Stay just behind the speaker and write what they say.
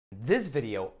This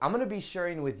video, I'm going to be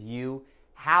sharing with you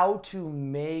how to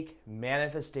make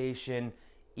manifestation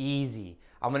easy.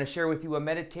 I'm going to share with you a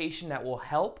meditation that will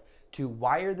help to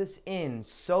wire this in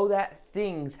so that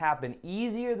things happen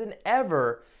easier than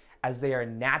ever as they are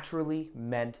naturally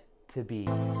meant to be.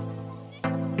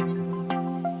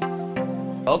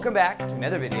 Welcome back to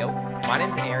another video. My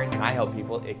name's Aaron and I help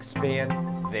people expand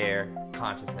their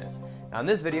consciousness. Now in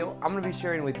this video, I'm going to be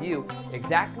sharing with you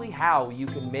exactly how you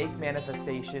can make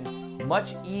manifestation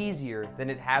much easier than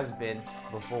it has been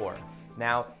before.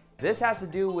 Now, this has to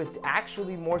do with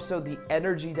actually more so the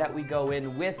energy that we go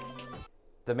in with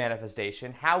the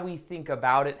manifestation, how we think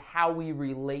about it, how we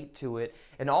relate to it,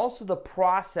 and also the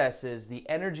processes, the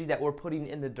energy that we're putting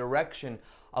in the direction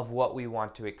of what we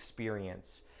want to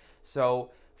experience.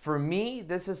 So for me,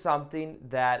 this is something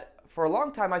that for a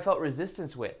long time I felt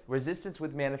resistance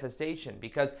with manifestation,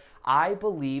 because I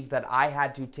believed that I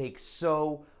had to take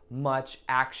so much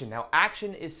action. Now,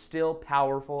 action is still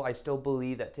powerful. I still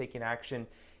believe that taking action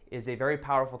is a very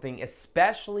powerful thing,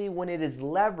 especially when it is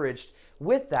leveraged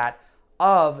with that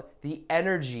of the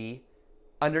energy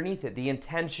underneath it, the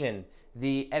intention,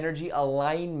 the energy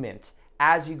alignment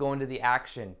as you go into the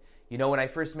action. You know, when I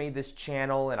first made this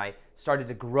channel and I started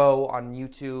to grow on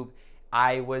YouTube,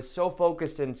 I was so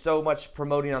focused and so much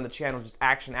promoting on the channel, just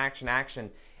action, action, action.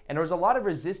 And there was a lot of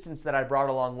resistance that I brought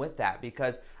along with that,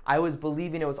 because I was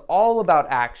believing it was all about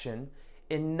action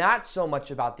and not so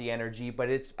much about the energy, but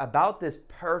it's about this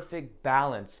perfect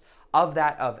balance of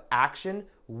that of action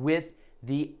with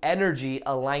the energy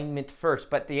alignment first.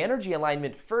 But the energy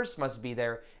alignment first must be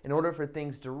there in order for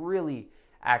things to really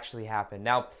actually happen.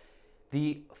 Now,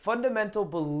 the fundamental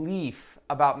belief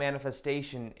about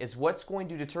manifestation is what's going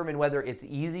to determine whether it's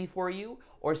easy for you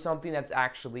or something that's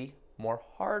actually more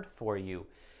hard for you.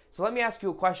 So let me ask you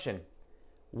a question.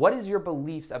 What is your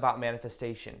beliefs about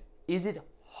manifestation? Is it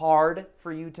hard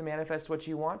for you to manifest what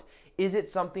you want? Is it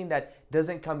something that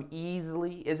doesn't come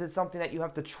easily? Is it something that you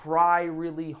have to try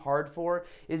really hard for?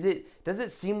 Does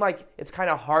it seem like it's kind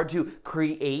of hard to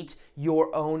create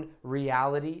your own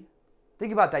reality?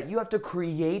 Think about that. You have to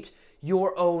create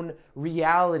your own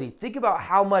reality. Think about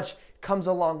how much comes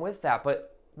along with that.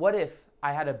 But what if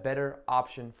I had a better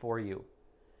option for you?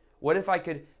 What if I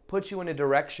could put you in a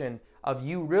direction of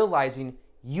you realizing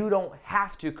you don't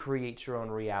have to create your own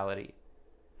reality?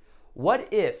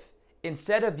 What if,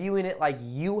 instead of viewing it like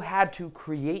you had to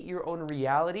create your own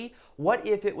reality, what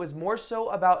if it was more so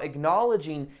about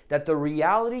acknowledging that the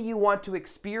reality you want to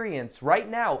experience right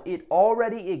now, it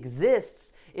already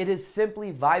exists. It is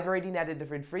simply vibrating at a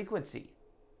different frequency.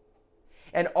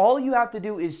 And all you have to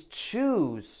do is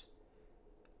choose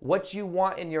what you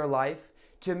want in your life,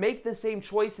 to make the same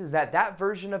choices that that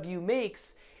version of you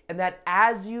makes, and that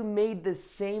as you made the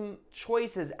same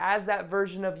choices as that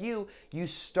version of you, you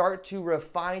start to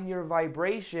refine your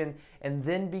vibration and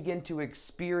then begin to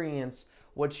experience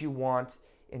what you want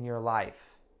in your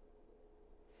life.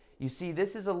 You see,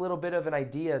 this is a little bit of an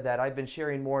idea that I've been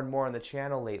sharing more and more on the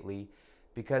channel lately,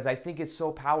 because I think it's so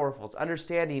powerful. It's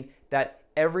understanding that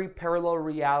every parallel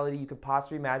reality you could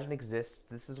possibly imagine exists.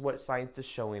 This is what science is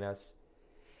showing us.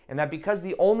 And that because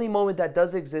the only moment that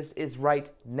does exist is right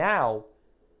now,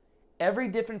 every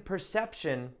different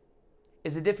perception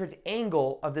is a different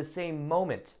angle of the same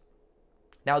moment.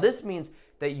 Now, this means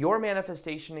that your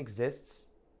manifestation exists,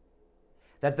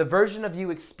 that the version of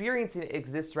you experiencing it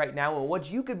exists right now, and what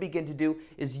you could begin to do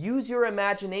is use your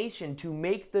imagination to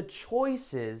make the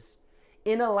choices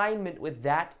in alignment with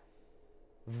that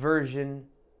version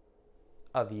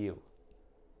of you.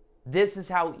 This is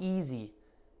how easy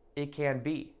it can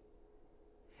be.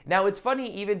 Now, it's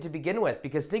funny even to begin with,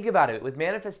 because think about it. With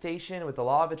manifestation, with the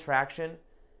law of attraction,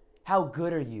 how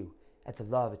good are you at the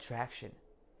law of attraction?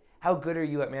 How good are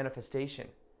you at manifestation?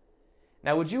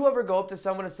 Now, would you ever go up to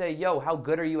someone and say, yo, how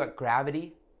good are you at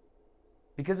gravity?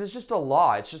 Because it's just a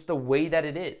law. It's just the way that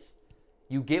it is.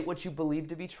 You get what you believe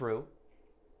to be true.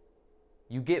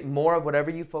 You get more of whatever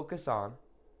you focus on.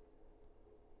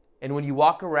 And when you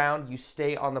walk around, you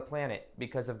stay on the planet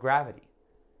because of gravity.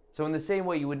 So in the same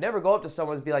way, you would never go up to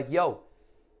someone and be like, yo,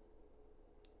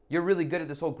 you're really good at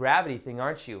this whole gravity thing,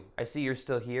 aren't you? I see you're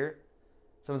still here.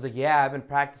 Someone's like, yeah, I've been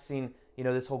practicing,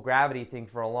 this whole gravity thing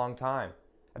for a long time.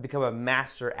 I've become a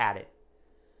master at it.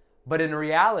 But in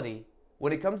reality,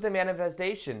 when it comes to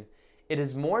manifestation, it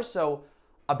is more so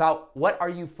about what are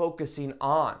you focusing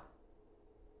on?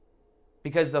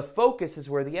 Because the focus is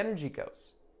where the energy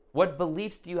goes. What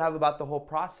beliefs do you have about the whole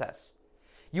process?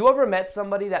 You ever met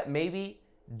somebody that maybe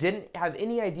didn't have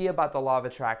any idea about the law of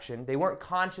attraction? They weren't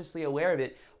consciously aware of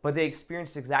it, but they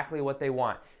experienced exactly what they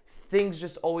want. things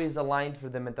just always aligned for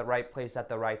them at the right place at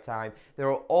the right time. They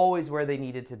were always where they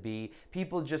needed to be.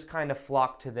 People just kind of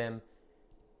flocked to them.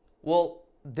 Well,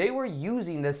 they were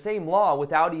using the same law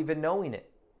without even knowing it.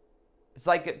 It's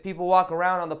like people walk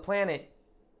around on the planet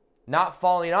not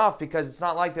falling off, because it's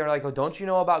not like they're like, oh, don't you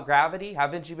know about gravity?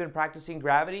 Haven't you been practicing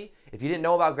gravity? If you didn't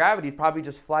know about gravity, you'd probably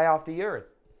just fly off the earth.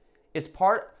 It's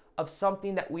part of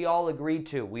something that we all agreed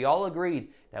to. We all agreed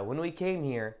that when we came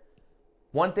here,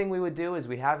 one thing we would do is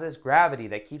we'd have this gravity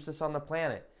that keeps us on the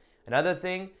planet. Another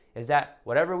thing is that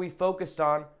whatever we focused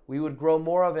on, we would grow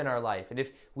more of in our life. And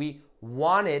if we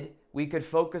wanted, we could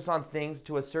focus on things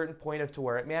to a certain point of to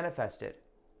where it manifested.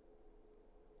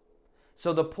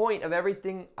 So the point of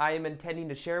everything I am intending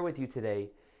to share with you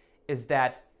today is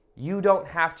that you don't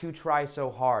have to try so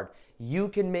hard. You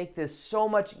can make this so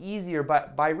much easier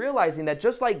by realizing that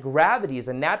just like gravity is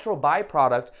a natural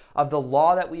byproduct of the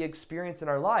law that we experience in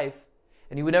our life,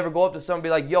 and you would never go up to someone and be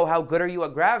like, yo, how good are you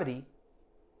at gravity?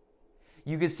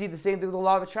 You could see the same thing with the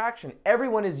law of attraction.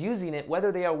 Everyone is using it,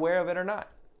 whether they are aware of it or not.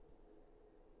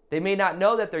 They may not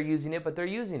know that they're using it, but they're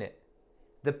using it.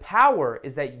 The power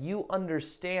is that you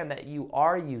understand that you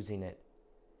are using it.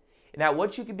 Now,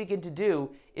 what you can begin to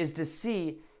do is to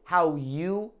see how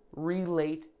you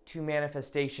relate to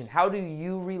manifestation. How do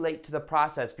you relate to the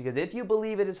process? Because if you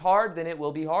believe it is hard, then it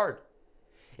will be hard.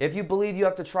 If you believe you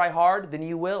have to try hard, then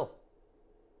you will.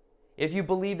 If you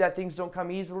believe that things don't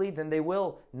come easily, then they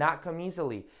will not come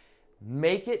easily.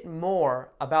 Make it more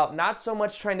about not so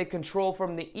much trying to control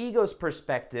from the ego's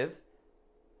perspective,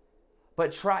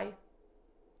 but try.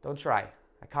 Don't try.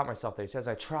 I caught myself there. It says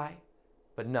I try,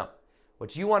 but no.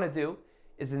 What you want to do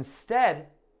is instead,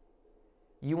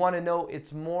 you want to know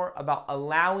it's more about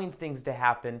allowing things to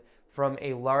happen from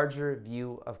a larger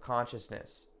view of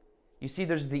consciousness. You see,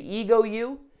 there's the ego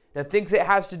you that thinks it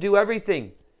has to do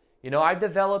everything. You know, I've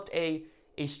developed a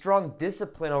strong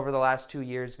discipline over the last 2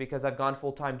 years because I've gone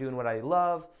full-time doing what I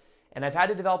love, and I've had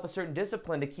to develop a certain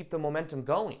discipline to keep the momentum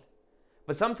going.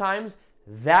 But sometimes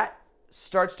that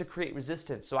starts to create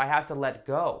resistance, so I have to let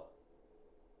go.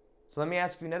 So let me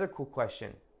ask you another cool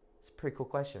question. It's a pretty cool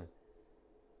question.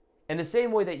 In the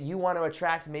same way that you want to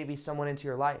attract maybe someone into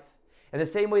your life, in the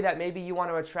same way that maybe you want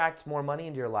to attract more money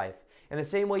into your life, in the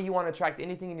same way you want to attract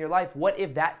anything in your life, what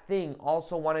if that thing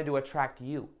also wanted to attract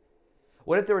you?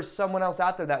 What if there was someone else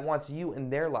out there that wants you in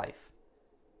their life?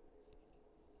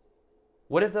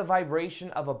 What if the vibration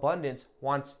of abundance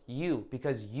wants you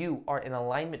because you are in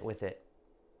alignment with it?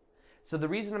 So the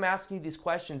reason I'm asking you these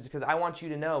questions is because I want you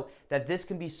to know that this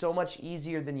can be so much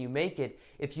easier than you make it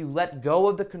if you let go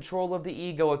of the control of the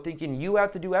ego of thinking you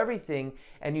have to do everything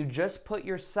and you just put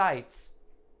your sights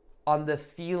on the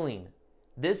feeling.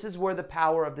 This is where the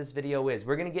power of this video is.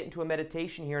 We're going to get into a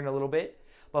meditation here in a little bit,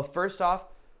 but first off,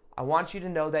 I want you to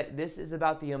know that this is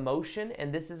about the emotion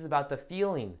and this is about the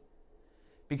feeling.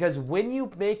 Because when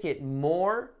you make it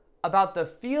more about the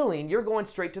feeling, you're going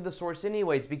straight to the source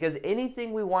anyways, because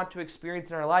anything we want to experience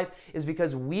in our life is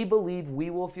because we believe we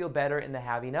will feel better in the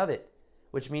having of it,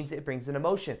 which means it brings an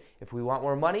emotion. If we want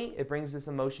more money, it brings this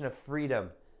emotion of freedom,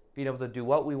 being able to do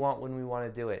what we want when we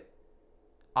want to do it.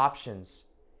 Options.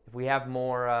 If we have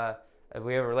more, if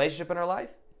we have a relationship in our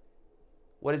life,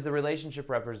 what does the relationship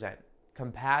represent?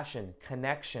 Compassion,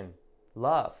 connection,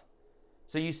 love.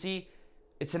 So you see,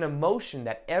 it's an emotion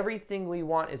that everything we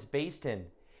want is based in.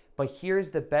 But here's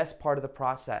the best part of the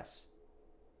process.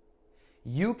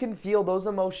 You can feel those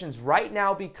emotions right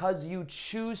now because you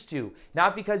choose to,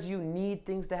 not because you need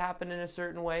things to happen in a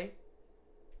certain way.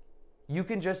 You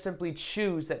can just simply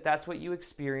choose that that's what you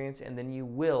experience, and then you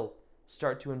will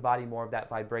start to embody more of that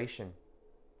vibration.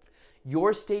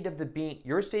 Your state of being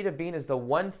is the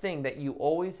one thing that you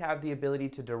always have the ability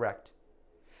to direct,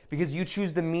 because you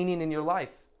choose the meaning in your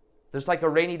life. Just like a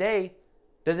rainy day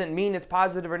doesn't mean it's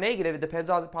positive or negative. It depends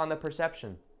upon the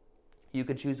perception. You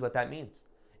can choose what that means.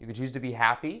 You can choose to be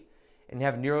happy and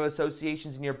have neural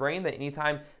associations in your brain that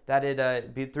anytime that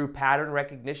it be through pattern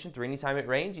recognition, through anytime it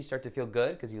rains, you start to feel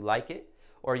good because you like it,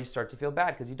 or you start to feel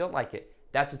bad because you don't like it.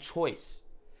 That's a choice.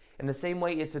 In the same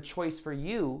way, it's a choice for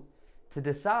you to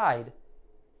decide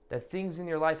that things in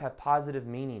your life have positive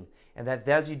meaning, and that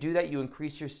as you do that, you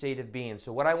increase your state of being.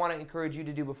 So what I want to encourage you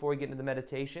to do before we get into the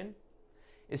meditation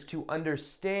is to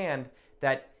understand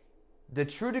that the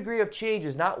true degree of change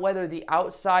is not whether the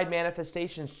outside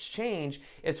manifestations change,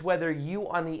 it's whether you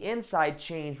on the inside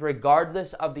change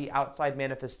regardless of the outside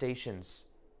manifestations.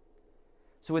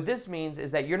 So what this means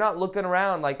is that you're not looking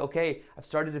around like, okay, I've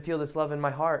started to feel this love in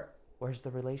my heart. Where's the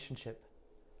relationship?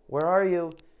 Where are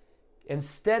you?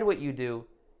 Instead, what you do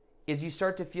is you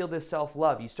start to feel this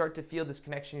self-love. You start to feel this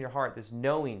connection in your heart, this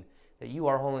knowing that you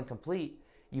are whole and complete.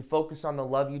 you focus on the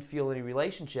love you'd feel in a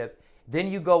relationship, then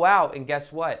you go out and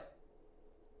guess what?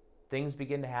 Things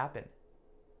begin to happen.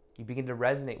 You begin to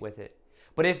resonate with it.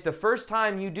 But if the first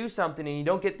time you do something and you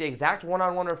don't get the exact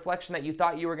one-on-one reflection that you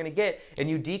thought you were going to get, and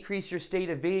you decrease your state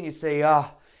of being, you say,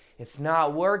 it's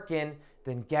not working,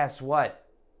 then guess what?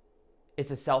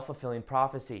 It's a self-fulfilling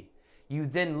prophecy. You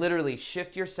then literally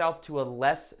shift yourself to a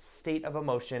less state of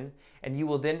emotion, and you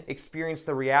will then experience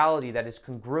the reality that is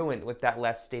congruent with that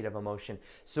less state of emotion.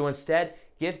 So instead,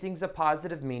 give things a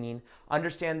positive meaning.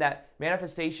 Understand that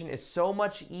manifestation is so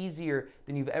much easier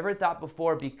than you've ever thought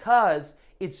before because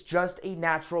it's just a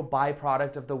natural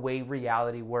byproduct of the way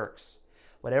reality works.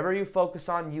 Whatever you focus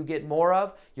on, you get more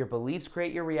of. Your beliefs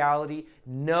create your reality.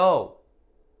 Know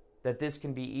that this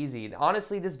can be easy. And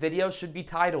honestly, this video should be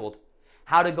titled,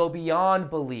 How to Go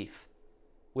Beyond Belief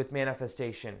with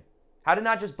Manifestation. How to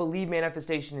not just believe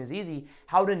manifestation is easy,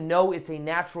 how to know it's a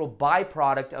natural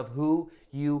byproduct of who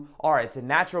you are. It's a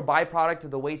natural byproduct of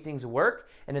the way things work.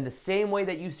 And in the same way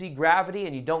that you see gravity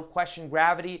and you don't question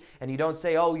gravity and you don't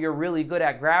say, oh, you're really good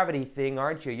at gravity thing,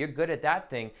 aren't you? You're good at that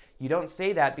thing. You don't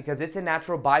say that because it's a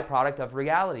natural byproduct of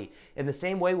reality. In the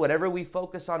same way, whatever we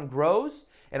focus on grows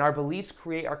and our beliefs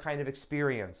create our kind of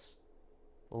experience.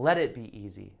 Let it be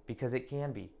easy because it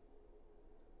can be.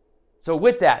 So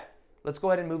with that, let's go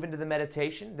ahead and move into the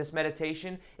meditation. This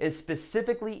meditation is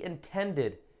specifically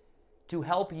intended to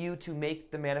help you to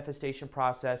make the manifestation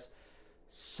process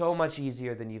so much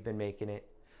easier than you've been making it.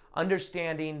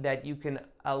 Understanding that you can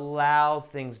allow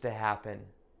things to happen,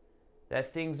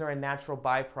 that things are a natural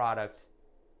byproduct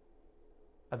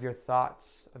of your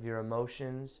thoughts, of your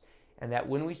emotions, and that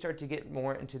when we start to get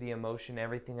more into the emotion,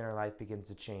 everything in our life begins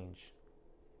to change.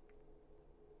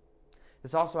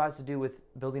 This also has to do with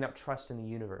building up trust in the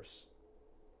universe.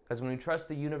 Because when we trust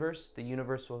the universe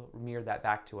will mirror that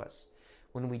back to us.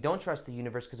 When we don't trust the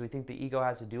universe because we think the ego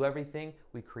has to do everything,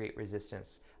 we create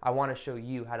resistance. I want to show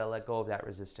you how to let go of that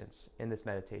resistance in this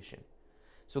meditation.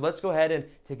 So let's go ahead and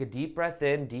take a deep breath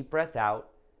in, deep breath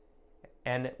out.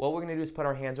 And what we're going to do is put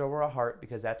our hands over our heart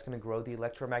because that's going to grow the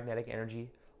electromagnetic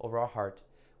energy over our heart,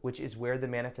 which is where the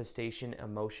manifestation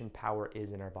emotion power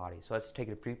is in our body. So let's take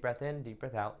a deep breath in, deep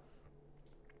breath out.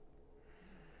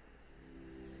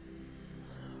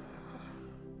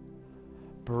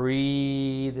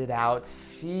 Breathe it out.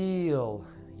 Feel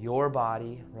your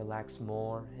body relax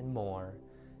more and more.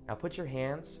 Now put your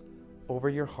hands over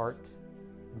your heart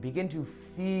and begin to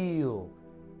feel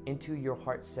into your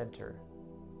heart center.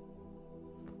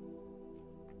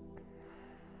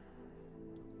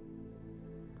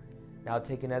 Now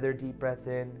take another deep breath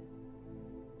in,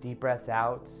 deep breath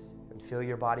out, and feel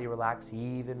your body relax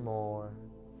even more.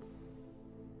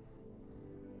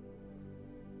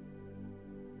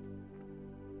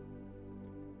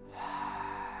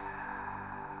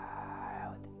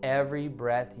 Every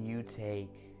breath you take,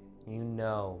 you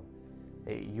know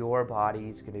that your body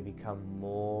is going to become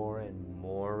more and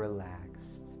more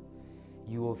relaxed.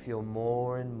 You will feel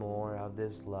more and more of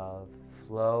this love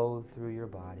flow through your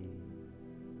body.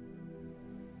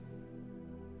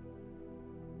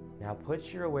 Now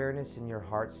put your awareness in your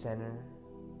heart center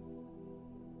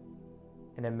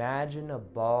and imagine a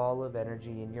ball of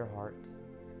energy in your heart,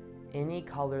 any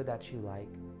color that you like.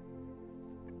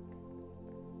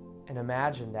 And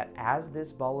imagine that as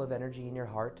this ball of energy in your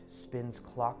heart spins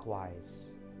clockwise,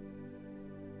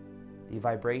 the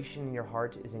vibration in your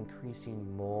heart is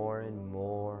increasing more and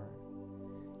more.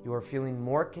 You are feeling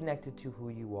more connected to who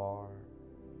you are.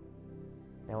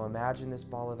 Now imagine this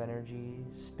ball of energy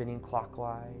spinning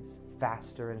clockwise,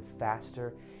 faster and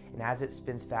faster. And as it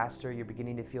spins faster, you're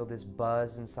beginning to feel this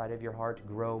buzz inside of your heart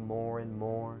grow more and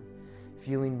more,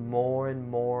 feeling more and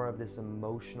more of this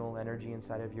emotional energy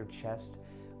inside of your chest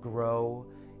grow.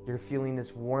 You're feeling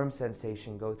this warm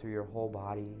sensation go through your whole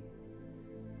body.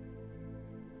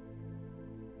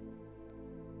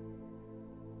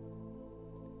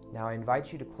 Now I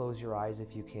invite you to close your eyes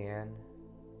if you can,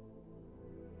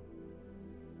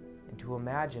 and to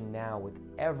imagine now with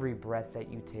every breath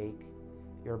that you take,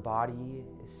 your body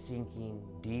is sinking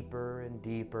deeper and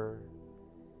deeper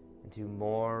into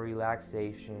more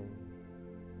relaxation.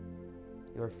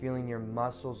 You're feeling your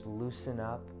muscles loosen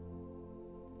up.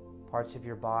 Parts of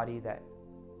your body that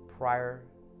prior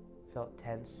felt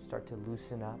tense start to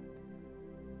loosen up.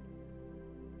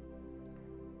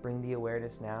 Bring the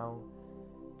awareness now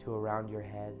to around your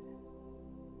head.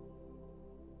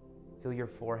 Feel your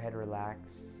forehead relax.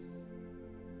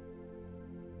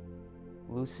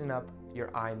 Loosen up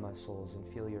your eye muscles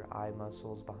and feel your eye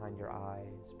muscles behind your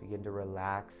eyes begin to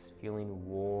relax, feeling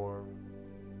warm.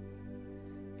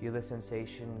 Feel the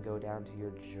sensation go down to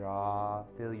your jaw.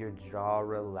 Feel your jaw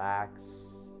relax.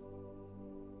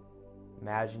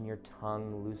 Imagine your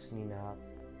tongue loosening up.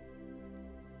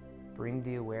 Bring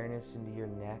the awareness into your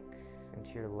neck,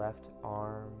 into your left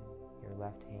arm, your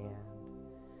left hand.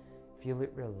 Feel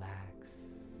it relax.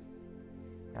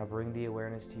 Now bring the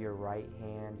awareness to your right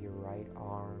hand, your right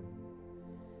arm.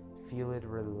 Feel it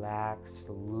relax,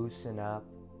 loosen up.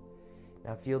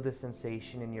 Now feel the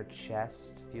sensation in your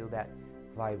chest. Feel that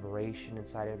vibration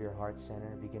inside of your heart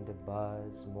center begin to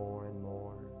buzz more and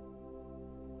more.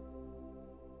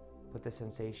 Put the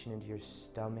sensation into your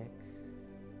stomach.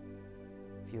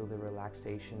 Feel the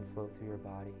relaxation flow through your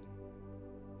body.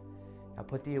 Now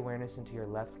put the awareness into your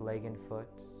left leg and foot.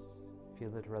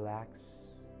 Feel it relax.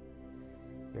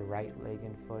 Your right leg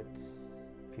and foot.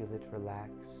 Feel it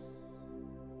relax.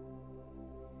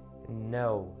 And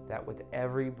know that with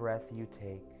every breath you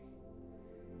take,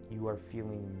 you are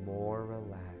feeling more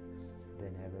relaxed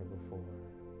than ever before.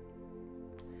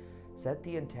 Set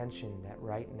the intention that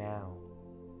right now,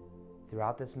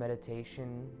 throughout this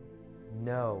meditation,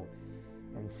 know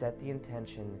and set the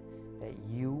intention that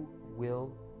you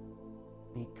will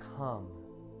become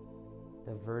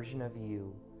the version of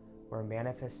you where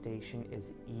manifestation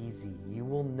is easy. You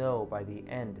will know by the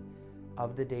end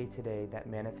of the day today that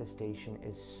manifestation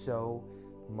is so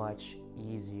much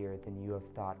easier than you have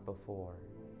thought before.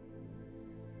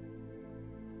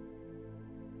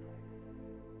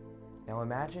 Now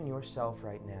imagine yourself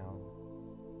right now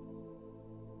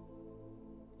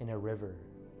in a river,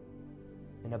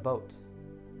 in a boat.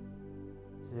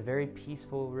 This is a very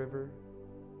peaceful river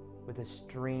with a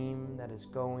stream that is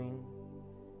going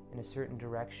in a certain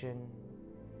direction,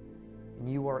 and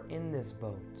you are in this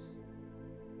boat,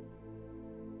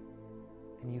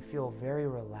 and you feel very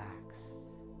relaxed.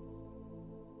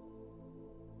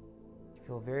 You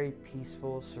feel very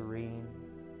peaceful, serene.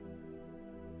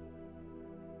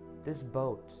 This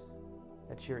boat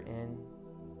that you're in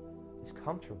is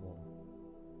comfortable.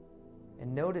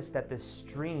 And notice that the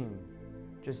stream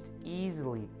just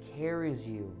easily carries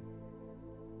you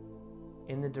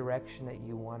in the direction that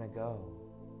you want to go.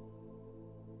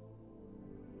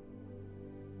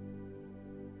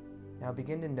 Now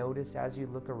begin to notice as you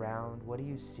look around, what do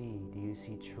you see? Do you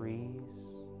see trees?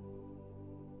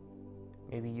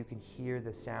 Maybe you can hear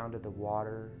the sound of the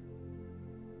water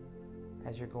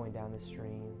as you're going down the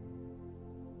stream.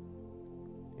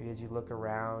 Maybe as you look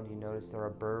around, you notice there are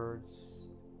birds,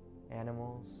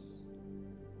 animals.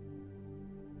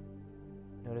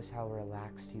 Notice how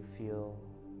relaxed you feel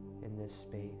in this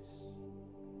space.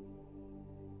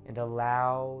 And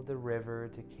allow the river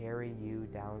to carry you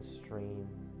downstream.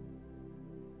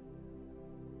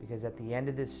 Because at the end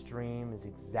of this stream is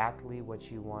exactly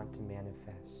what you want to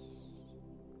manifest.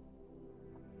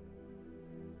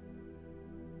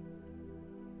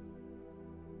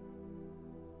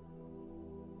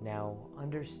 Now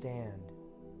understand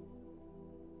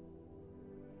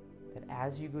that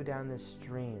as you go down this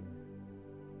stream,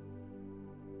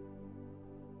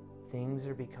 things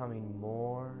are becoming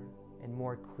more and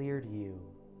more clear to you.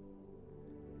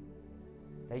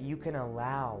 That you can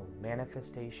allow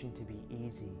manifestation to be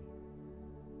easy.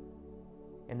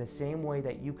 In the same way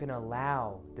that you can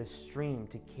allow the stream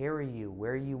to carry you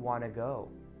where you want to go.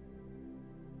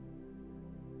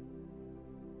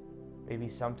 Maybe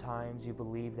sometimes you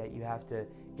believe that you have to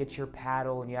get your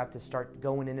paddle and you have to start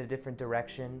going in a different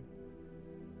direction.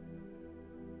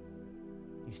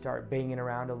 You start banging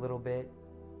around a little bit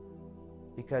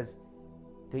because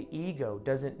the ego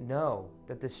doesn't know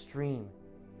that the stream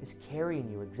is carrying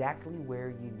you exactly where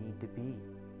you need to be.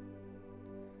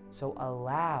 So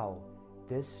allow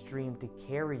this stream to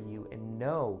carry you and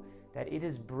know that it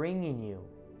is bringing you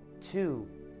to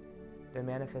the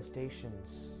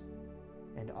manifestations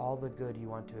and all the good you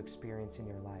want to experience in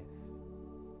your life.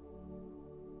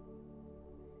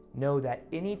 Know that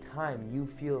anytime you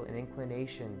feel an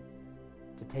inclination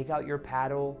to take out your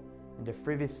paddle and to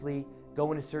frivolously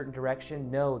go in a certain direction,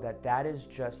 know that that is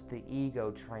just the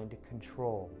ego trying to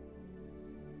control.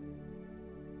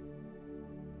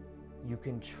 You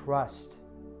can trust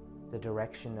the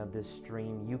direction of this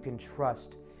stream. You can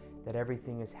trust that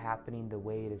everything is happening the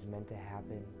way it is meant to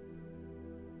happen.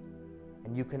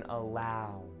 And you can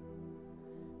allow,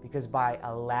 because by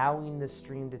allowing the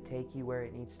stream to take you where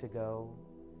it needs to go,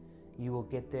 you will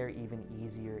get there even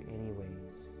easier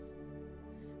anyways.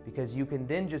 Because you can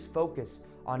then just focus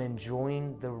on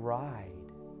enjoying the ride.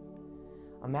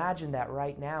 Imagine that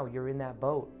right now you're in that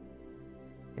boat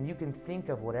and you can think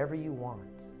of whatever you want.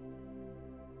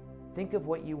 Think of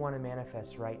what you want to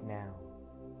manifest right now.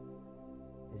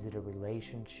 Is it a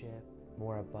relationship,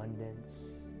 more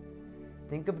abundance?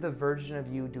 Think of the version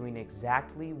of you doing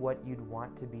exactly what you'd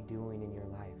want to be doing in your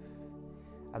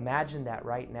life. Imagine that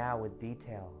right now with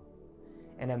detail.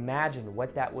 And imagine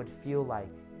what that would feel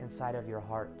like inside of your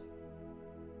heart.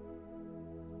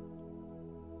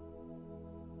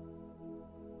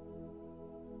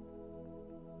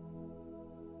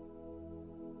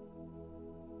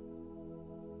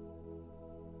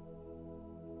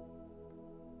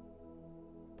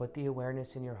 Put the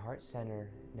awareness in your heart center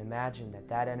and imagine that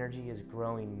that energy is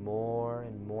growing more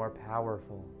and more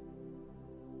powerful.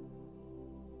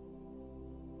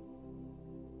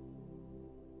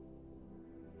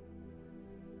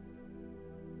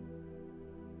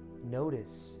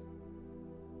 Notice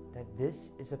that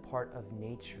this is a part of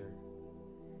nature.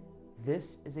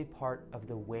 This is a part of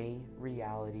the way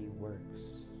reality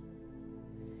works.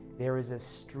 There is a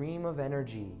stream of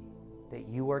energy that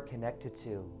you are connected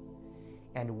to.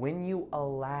 And when you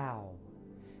allow,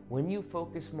 when you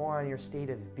focus more on your state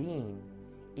of being,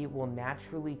 it will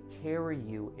naturally carry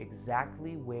you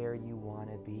exactly where you want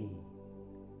to be.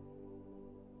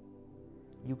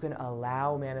 You can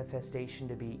allow manifestation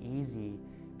to be easy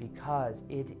because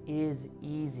it is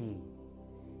easy.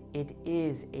 It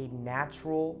is a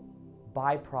natural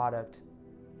byproduct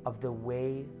of the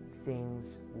way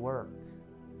things work.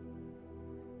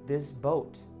 This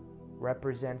boat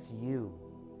represents you.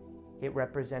 It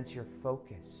represents your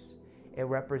focus. It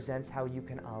represents how you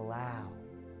can allow.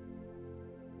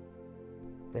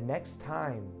 The next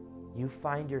time you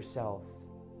find yourself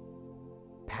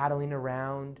paddling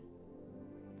around,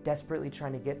 desperately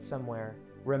trying to get somewhere,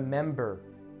 remember,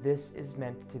 this is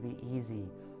meant to be easy.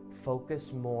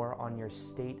 Focus more on your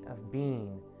state of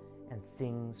being and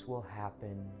things will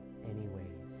happen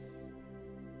anyways.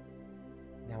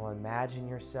 Now imagine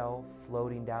yourself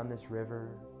floating down this river,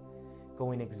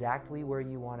 going exactly where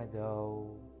you want to go.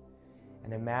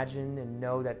 And imagine and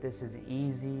know that this is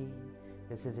easy.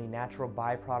 This is a natural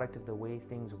byproduct of the way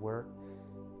things work.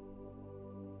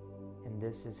 And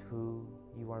this is who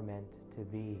you are meant to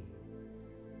be.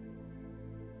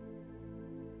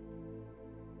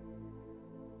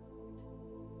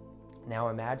 Now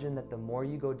imagine that the more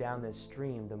you go down this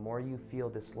stream, the more you feel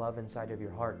this love inside of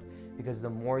your heart, because the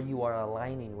more you are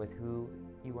aligning with who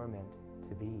you are meant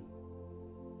to be.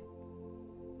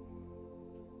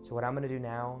 So what I'm going to do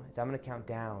now is I'm going to count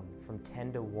down from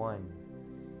 10 to 1.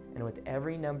 And with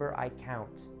every number I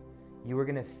count, you are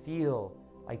going to feel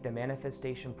like the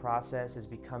manifestation process is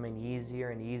becoming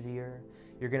easier and easier.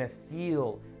 You're going to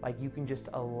feel like you can just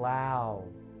allow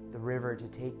the river to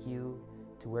take you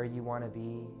to where you want to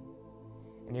be.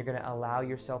 And you're going to allow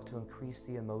yourself to increase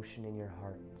the emotion in your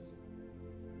heart.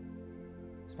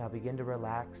 So now begin to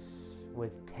relax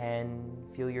with 10.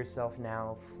 Feel yourself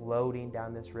now floating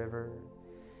down this river.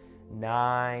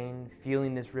 9,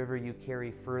 feeling this river you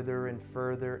carry further and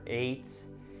further. 8,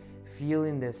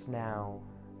 feeling this now,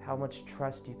 how much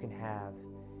trust you can have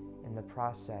in the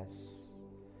process.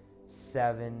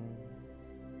 7,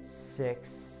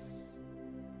 6,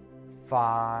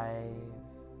 5,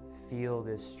 feel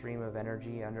this stream of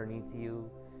energy underneath you.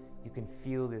 You can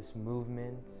feel this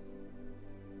movement.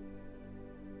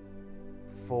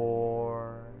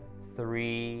 4,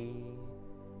 3,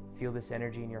 feel this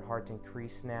energy in your heart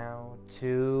increase now.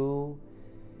 2,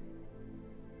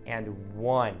 and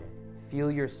 1. Feel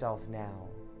yourself now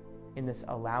in this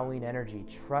allowing energy,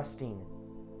 trusting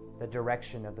the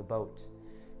direction of the boat,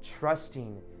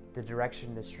 trusting the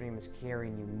direction the stream is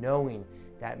carrying you, knowing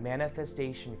that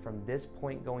manifestation from this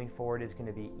point going forward is going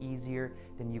to be easier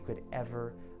than you could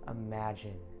ever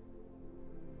imagine.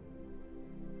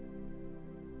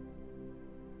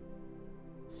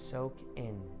 Soak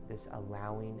in this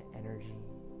allowing energy,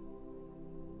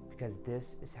 because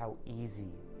this is how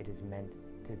easy it is meant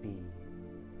to be.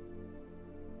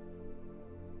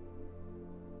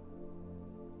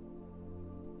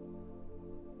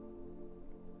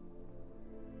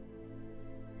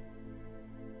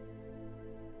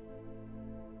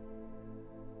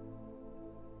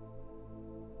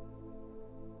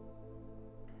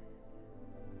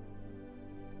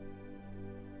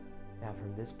 Now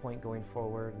from this point going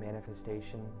forward,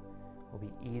 manifestation will be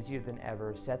easier than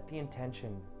ever. Set the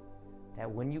intention that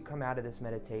when you come out of this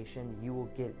meditation, you will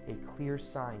get a clear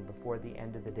sign before the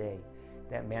end of the day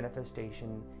that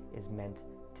manifestation is meant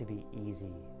to be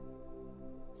easy.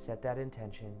 Set that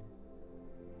intention.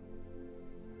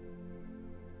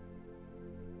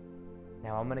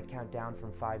 Now I'm going to count down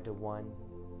from 5 to 1.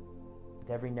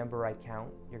 With every number I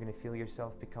count, you're going to feel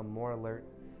yourself become more alert,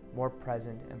 more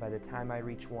present, and by the time I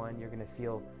reach 1, you're going to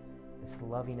feel this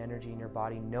loving energy in your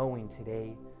body, knowing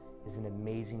today is an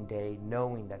amazing day,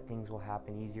 knowing that things will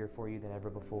happen easier for you than ever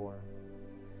before.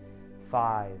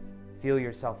 5, feel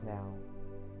yourself now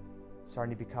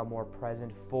starting to become more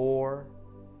present. 4,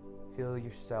 feel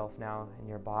yourself now in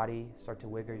your body start to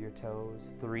wiggle your toes.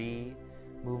 3,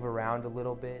 move around a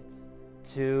little bit.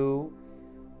 2,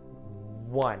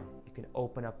 1. You can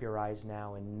open up your eyes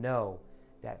now and know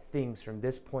that things from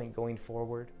this point going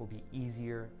forward will be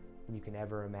easier than you can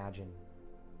ever imagine.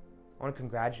 I want to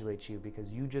congratulate you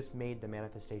because you just made the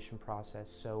manifestation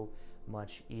process so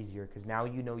much easier, because now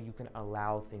you know you can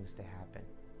allow things to happen.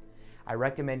 I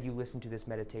recommend you listen to this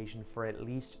meditation for at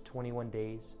least 21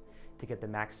 days to get the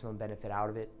maximum benefit out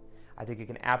of it. I think it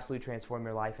can absolutely transform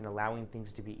your life in allowing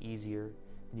things to be easier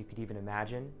than you could even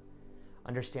imagine.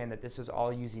 Understand that this is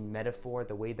all using metaphor.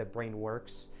 The way the brain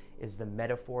works is the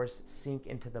metaphors sink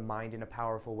into the mind in a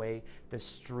powerful way. The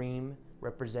stream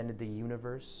represented the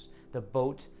universe. The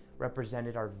boat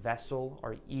represented our vessel,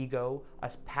 our ego.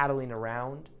 Us paddling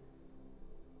around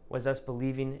was us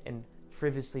believing and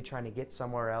frivolously trying to get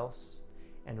somewhere else.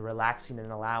 And relaxing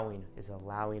and allowing is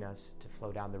allowing us to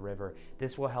flow down the river.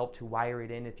 This will help to wire it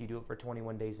in if you do it for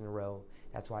 21 days in a row.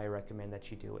 That's why I recommend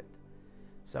that you do it.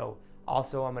 So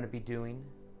also, I'm going to be doing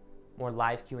more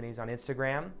live Q&As on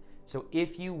Instagram. So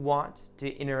if you want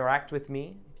to interact with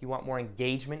me, if you want more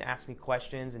engagement, ask me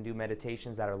questions and do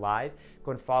meditations that are live,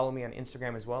 go and follow me on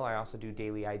Instagram as well. I also do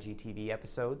daily IGTV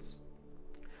episodes.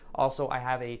 Also, I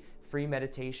have a free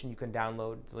meditation you can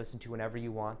download to listen to whenever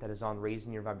you want that is on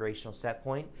raising your vibrational set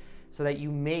point, so that you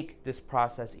make this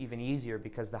process even easier,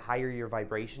 because the higher your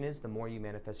vibration is, the more you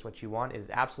manifest what you want. It is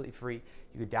absolutely free.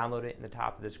 You can download it in the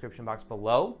top of the description box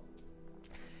below.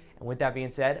 And with that being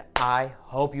said, I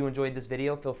hope you enjoyed this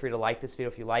video. Feel free to like this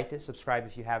video if you liked it. Subscribe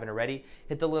if you haven't already.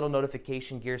 Hit the little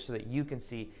notification gear so that you can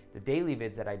see the daily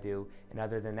vids that I do. And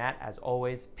other than that, as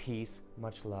always, peace,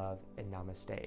 much love, and namaste.